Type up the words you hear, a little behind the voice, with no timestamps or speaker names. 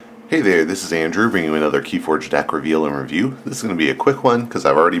Hey there, this is Andrew bringing you another Keyforge deck reveal and review. This is going to be a quick one because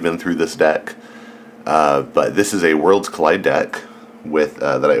I've already been through this deck, but this is a Worlds Collide deck with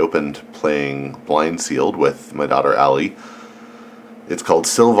that I opened playing Blind Sealed with my daughter Allie. It's called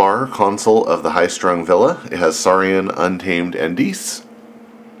Sylvar, Consul of the High-Strung Villa. It has Saurian, Untamed, and Dees.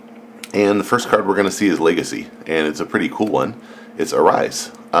 And the first card we're going to see is Legacy, and it's a pretty cool one. It's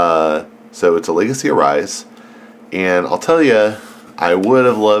Arise. So it's a Legacy Arise, and I'll tell you, I would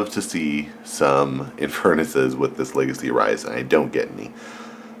have loved to see some Infernus's with this Legacy Arise, and I don't get any.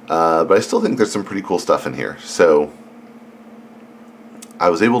 But I still think there's some pretty cool stuff in here. So I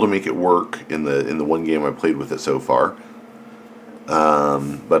was able to make it work in the one game I played with it so far,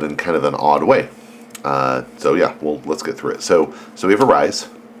 but in kind of an odd way. So yeah, well, let's get through it. So we have Arise,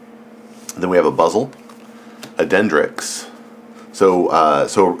 then we have a Buzzle, a Dendrix. So I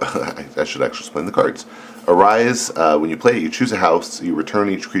should actually explain the cards. Arise, when you play it, you choose a house, you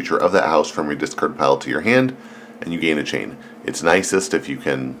return each creature of that house from your discard pile to your hand, and you gain a chain. It's nicest if you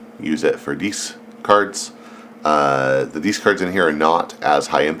can use it for Dees cards. The Dees cards in here are not as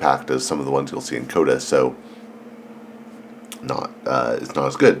high impact as some of the ones you'll see in Coda, so it's not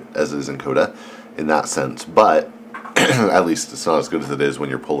as good as it is in Coda in that sense, but at least it's not as good as it is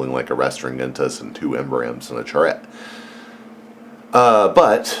when you're pulling like a Restringentus and 2 Emberams and a Charette.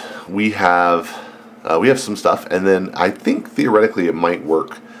 But we have some stuff, and then I think theoretically it might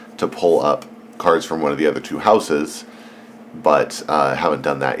work to pull up cards from one of the other 2 houses, but haven't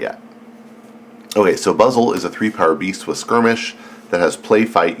done that yet. Okay, so Buzzle is a 3-power beast with Skirmish that has Play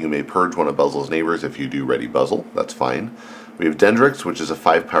Fight. You may purge one of Buzzle's neighbors if you do Ready Buzzle. That's fine. We have Dendrix, which is a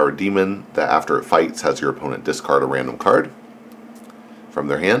 5-power demon that after it fights has your opponent discard a random card from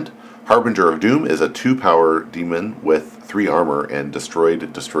their hand. Harbinger of Doom is a 2-power demon with 3 armor and destroy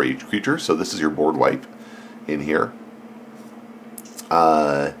each creature. So this is your board wipe in here.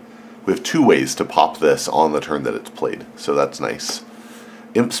 We have 2 ways to pop this on the turn that it's played, so that's nice.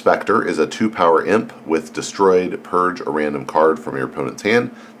 Imp Spectre is a 2-power imp with destroyed, purge a random card from your opponent's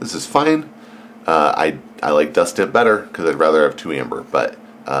hand. This is fine. I like Dust Imp better because I'd rather have 2 amber, but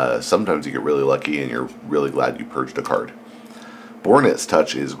sometimes you get really lucky and you're really glad you purged a card. Bornet's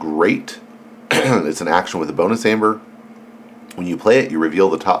Touch is great. It's an action with a bonus amber. When you play it, you reveal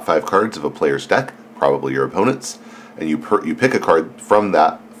the top 5 cards of a player's deck, probably your opponent's, and you pick a card from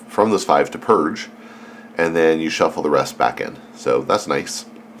those 5 to purge, and then you shuffle the rest back in. So that's nice.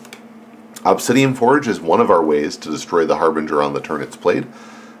 Obsidian Forge is one of our ways to destroy the Harbinger on the turn it's played.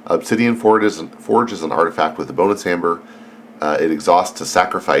 Obsidian Forge is an artifact with a bonus amber. It exhausts to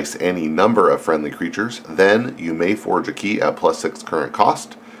sacrifice any number of friendly creatures. Then you may forge a key at +6 current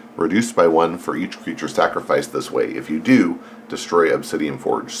cost, reduced by 1 for each creature sacrificed this way. If you do, destroy Obsidian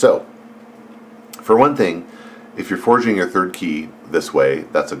Forge. So, for one thing, if you're forging your 3rd key this way,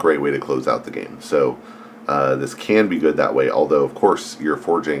 that's a great way to close out the game. So, this can be good that way, although, of course, you're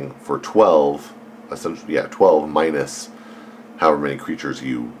forging for 12, essentially, yeah, 12 minus however many creatures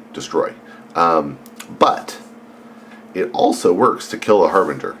you destroy. But it also works to kill a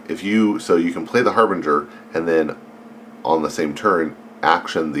Harbinger. So you can play the Harbinger and then on the same turn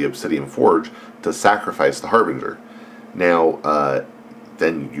action the Obsidian Forge to sacrifice the Harbinger. Now,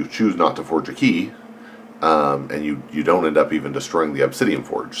 then you choose not to forge a key, and you don't end up even destroying the Obsidian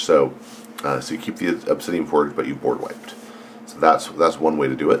Forge. So you keep the Obsidian Forge, but you board wiped. So that's one way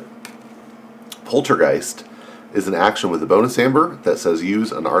to do it. Poltergeist is an action with a bonus amber that says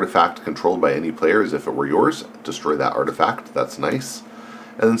use an artifact controlled by any player as if it were yours. Destroy that artifact. That's nice.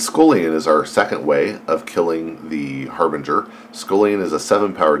 And then Scullion is our second way of killing the Harbinger. Scullion is a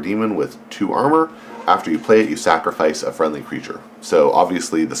 7-power demon with 2 armor. After you play it, you sacrifice a friendly creature. So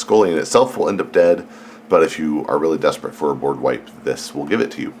obviously the Scullion itself will end up dead, but if you are really desperate for a board wipe, this will give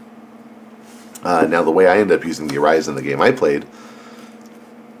it to you. Now the way I ended up using the Arise in the game I played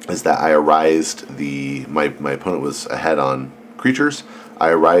is that I arised my opponent was ahead on creatures. I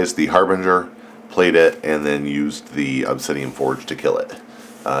arised the Harbinger, played it, and then used the Obsidian Forge to kill it,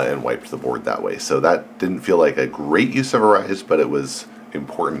 and wiped the board that way. So that didn't feel like a great use of Arise, but it was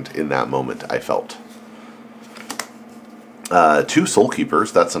important in that moment, I felt. 2 Soul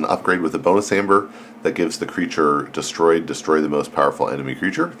Keepers, that's an upgrade with a bonus amber that gives the creature destroy the most powerful enemy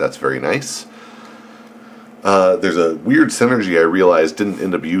creature. That's very nice. There's a weird synergy I realized, didn't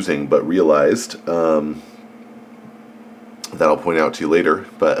end up using, but realized, that I'll point out to you later,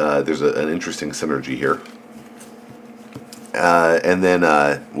 but there's an interesting synergy here. And then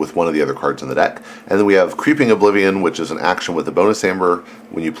with one of the other cards in the deck. And then we have Creeping Oblivion, which is an action with a bonus amber.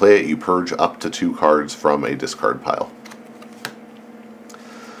 When you play it, you purge up to 2 cards from a discard pile.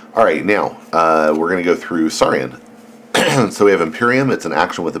 Alright, now, we're going to go through Saurian. So we have Imperium. It's an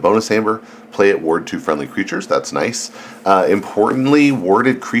action with a bonus amber. Play it, ward 2 friendly creatures. That's nice. Importantly,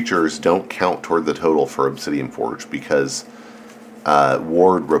 warded creatures don't count toward the total for Obsidian Forge because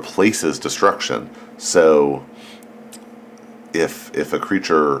ward replaces destruction. So if a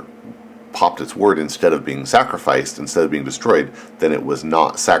creature popped its ward instead of being sacrificed, instead of being destroyed, then it was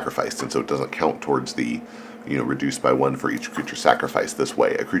not sacrificed, and so it doesn't count towards the, reduced by 1 for each creature sacrificed this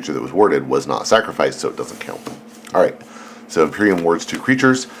way. A creature that was warded was not sacrificed, so it doesn't count. Alright, so Imperium wards 2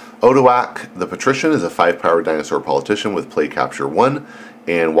 creatures. Odoak the Patrician is a 5-power dinosaur politician with play capture 1,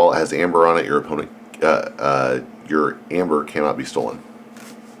 and while it has amber on it, your amber cannot be stolen.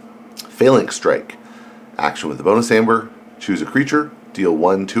 Phalanx Strike, action with a bonus amber. Choose a creature, deal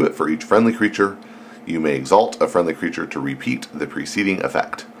 1 to it for each friendly creature. You may exalt a friendly creature to repeat the preceding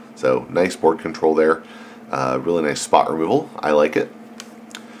effect. So nice board control there. Really nice spot removal. I like it.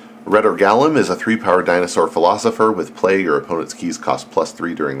 Retorgalum is a 3-power dinosaur philosopher. With play, your opponent's keys cost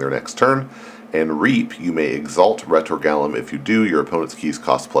 +3 during their next turn. And Reap, you may exalt Retorgalum. If you do, your opponent's keys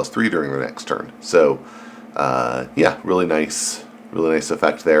cost +3 during their next turn. So, yeah, really nice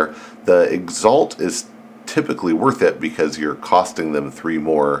effect there. The exalt is typically worth it because you're costing them 3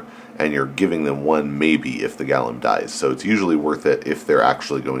 more and you're giving them 1 maybe if the Gallum dies. So it's usually worth it if they're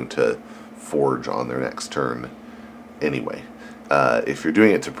actually going to forge on their next turn anyway. If you're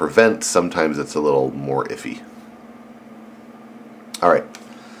doing it to prevent, sometimes it's a little more iffy. Alright.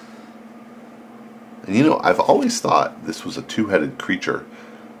 And I've always thought this was a 2-headed creature,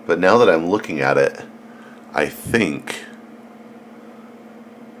 but now that I'm looking at it, I think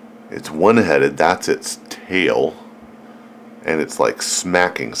it's 1-headed, that's its tail, and it's like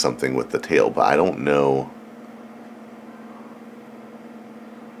smacking something with the tail, but I don't know.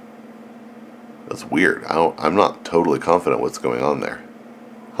 That's weird. I'm not totally confident what's going on there.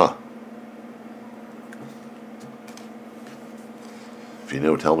 Huh. If you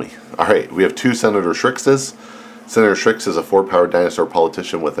know, tell me. Alright, we have 2 Senator Shrixes. Senator Shrix is a 4-power dinosaur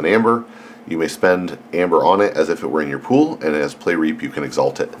politician with an amber. You may spend amber on it as if it were in your pool, and as play Reap, you can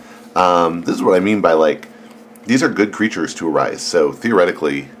exalt it. This is what I mean by, these are good creatures to arise. So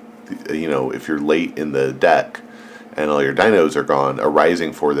theoretically, if you're late in the deck and all your dinos are gone,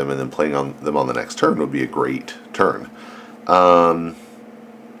 arising for them and then playing on them on the next turn would be a great turn.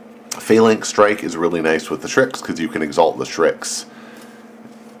 Phalanx Strike is really nice with the Shrix because you can exalt the Shrix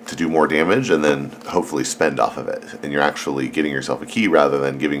to do more damage and then hopefully spend off of it. And you're actually getting yourself a key rather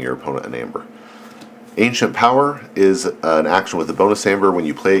than giving your opponent an amber. Ancient Power is an action with a bonus amber. When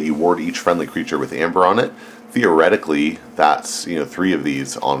you play it, you ward each friendly creature with amber on it. Theoretically, that's 3 of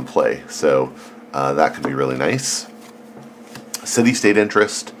these on play, so that can be really nice. City-State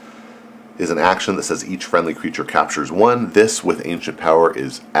Interest is an action that says each friendly creature captures 1. This with Ancient Power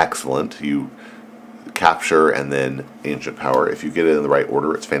is excellent. You capture and then Ancient Power. If you get it in the right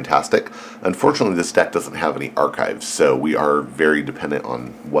order, it's fantastic. Unfortunately, this deck doesn't have any archives, so we are very dependent on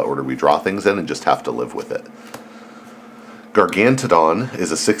what order we draw things in and just have to live with it. Gargantodon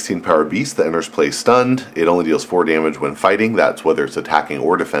is a 16-power beast that enters play stunned. It only deals 4 damage when fighting. That's whether it's attacking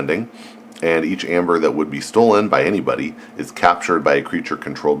or defending. And each amber that would be stolen by anybody is captured by a creature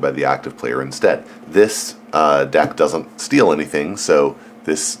controlled by the active player instead. This deck doesn't steal anything, so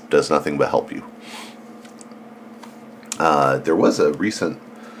this does nothing but help you. There was a recent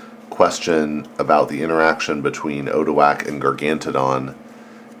question about the interaction between Odoak and Gargantodon,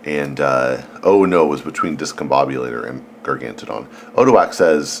 and oh no, it was between Discombobulator and Gargantodon. Odoak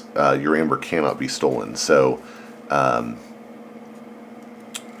says your amber cannot be stolen, so I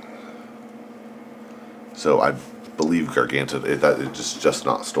believe Gargantodon, it's just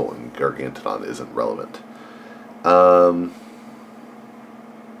not stolen. Gargantodon isn't relevant.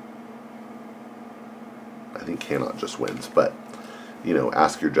 I think cannot just wins, but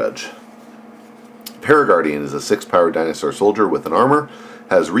ask your judge. Paraguardian is a 6-power dinosaur soldier with an armor.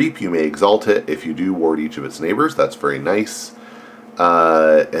 Has Reap, you may exalt it. If you do, ward each of its neighbors. That's very nice.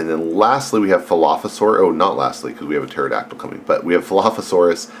 And then lastly, we have Philophosaurus. Oh, not lastly, because we have a pterodactyl coming. But we have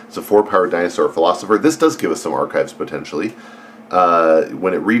Philophosaurus. It's a 4-power dinosaur philosopher. This does give us some archives, potentially.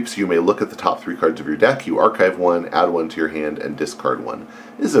 When it reaps, you may look at the top 3 cards of your deck. You archive 1, add 1 to your hand, and discard 1.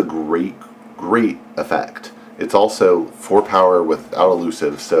 This is a great effect. It's also 4-power without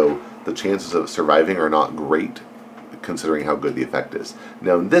elusive, so the chances of surviving are not great, considering how good the effect is.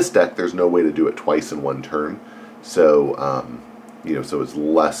 Now, in this deck, there's no way to do it twice in one turn, so so it's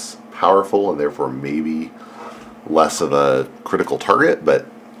less powerful and therefore maybe less of a critical target, but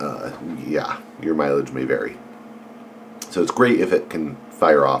yeah, your mileage may vary. So it's great if it can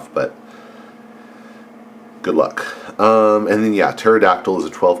fire off, but good luck. And then yeah, Pterodactyl is a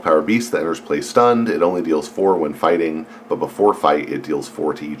 12 power beast that enters play stunned. It only deals 4 when fighting, but before fight it deals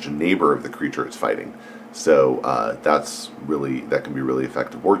 4 to each neighbor of the creature it's fighting. So that can be really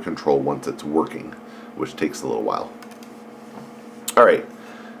effective board control once it's working, which takes a little while. Alright.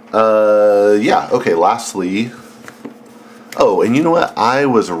 Yeah, okay, lastly... Oh, and you know what? I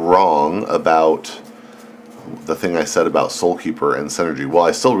was wrong about the thing I said about Soulkeeper and Synergy. Well,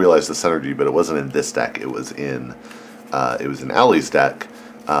 I still realized the Synergy, but it wasn't in this deck. It was in Ali's deck.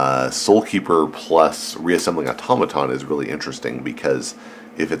 Soulkeeper plus Reassembling Automaton is really interesting because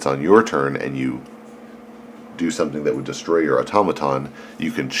if it's on your turn and you do something that would destroy your automaton,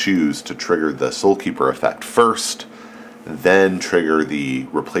 you can choose to trigger the Soulkeeper effect first, then trigger the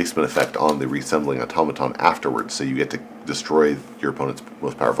replacement effect on the Reassembling Automaton afterwards. So you get to destroy your opponent's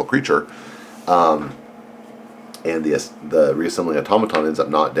most powerful creature. And the Reassembling Automaton ends up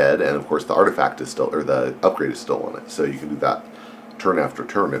not dead, and of course the artifact is still, or the upgrade is still on it. So you can do that turn after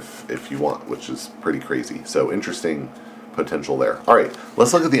turn if you want, which is pretty crazy. So interesting potential there. Alright,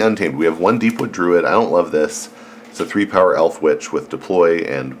 let's look at the Untamed. We have 1 Deepwood Druid. I don't love this. It's a 3 power Elf Witch with Deploy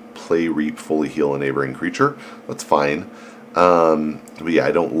and Play, Reap, Fully Heal a neighboring creature. That's fine. But yeah,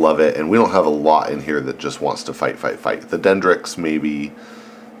 I don't love it, and we don't have a lot in here that just wants to fight. The Dendrix maybe,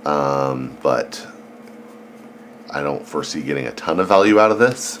 but I don't foresee getting a ton of value out of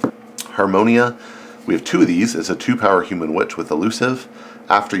this. Harmonia, we have 2 of these. It's a 2 power Human Witch with Elusive.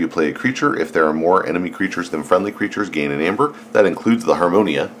 After you play a creature, if there are more enemy creatures than friendly creatures, gain an Amber. That includes the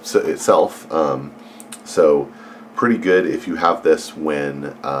Harmonia itself. So pretty good if you have this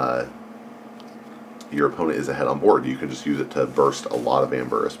when your opponent is ahead on board. You can just use it to burst a lot of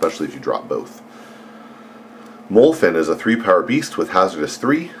Amber, especially if you drop both. Molefin is a 3 power beast with Hazardous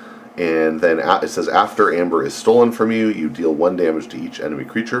 3. And then it says after Amber is stolen from you, you deal 1 damage to each enemy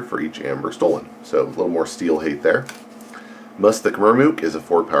creature for each Amber stolen. So a little more steel hate there. Mustik Murmook is a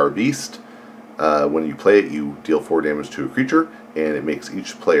 4 power beast. When you play it, you deal 4 damage to a creature, and it makes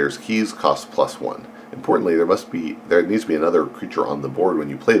each player's keys cost +1. Importantly, there needs to be another creature on the board when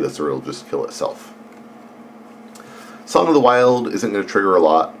you play this, or it'll just kill itself. Song of the Wild isn't going to trigger a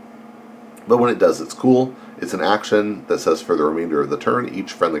lot, but when it does, it's cool. It's an action that says for the remainder of the turn,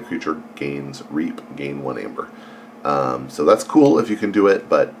 each friendly creature gains Reap, gain 1 Amber. So that's cool if you can do it,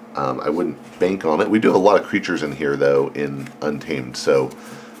 but I wouldn't bank on it. We do have a lot of creatures in here, though, in Untamed, so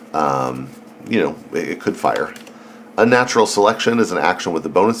you know, it could fire. Unnatural Selection is an action with a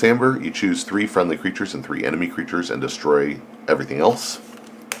bonus Amber. You choose 3 friendly creatures and 3 enemy creatures and destroy everything else,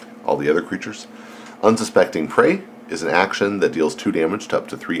 all the other creatures. Unsuspecting Prey is an action that deals 2 damage to up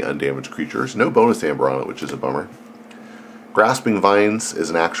to 3 undamaged creatures. No bonus Amber on it, which is a bummer. Grasping Vines is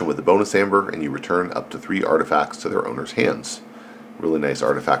an action with a bonus Amber, and you return up to 3 artifacts to their owner's hands. Really nice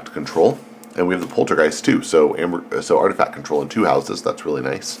artifact control. And we have the Poltergeist too, so artifact control in 2 houses. That's really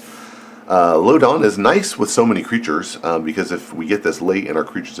nice. Lodon is nice with so many creatures, because if we get this late and our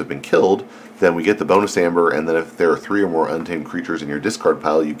creatures have been killed, then we get the bonus Amber, and then if there are 3 or more untamed creatures in your discard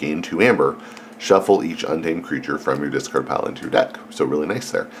pile, you gain 2 Amber. Shuffle each untamed creature from your discard pile into your deck. So really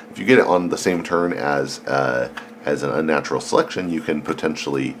nice there. If you get it on the same turn as an Unnatural Selection, you can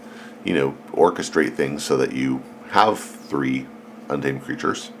potentially, you know, orchestrate things so that you have 3 untamed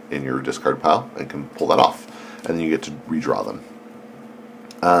creatures in your discard pile and can pull that off. And then you get to redraw them.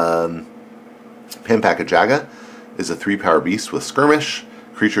 Pampakajaga is a 3 power beast with Skirmish.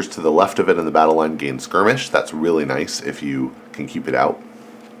 Creatures to the left of it in the battle line gain Skirmish. That's really nice if you can keep it out.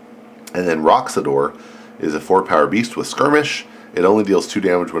 And then Roxador is a 4 power beast with Skirmish. It only deals 2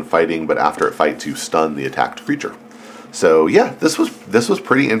 damage when fighting, but after it fights, you stun the attacked creature. So yeah, this was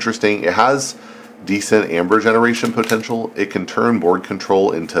pretty interesting. It has decent Amber generation potential. It can turn board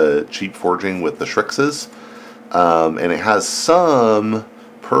control into cheap forging with the Shrixes, and it has some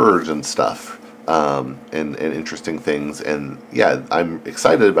purge and stuff, and interesting things. And yeah, I'm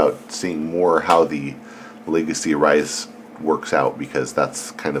excited about seeing more how the Legacy Rise works out, because that's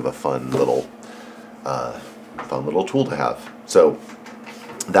kind of a fun little tool to have. So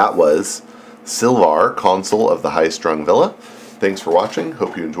that was Sylvar, Consul of the High Strung Villa. Thanks for watching.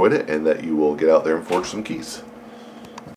 Hope you enjoyed it and that you will get out there and forge some keys.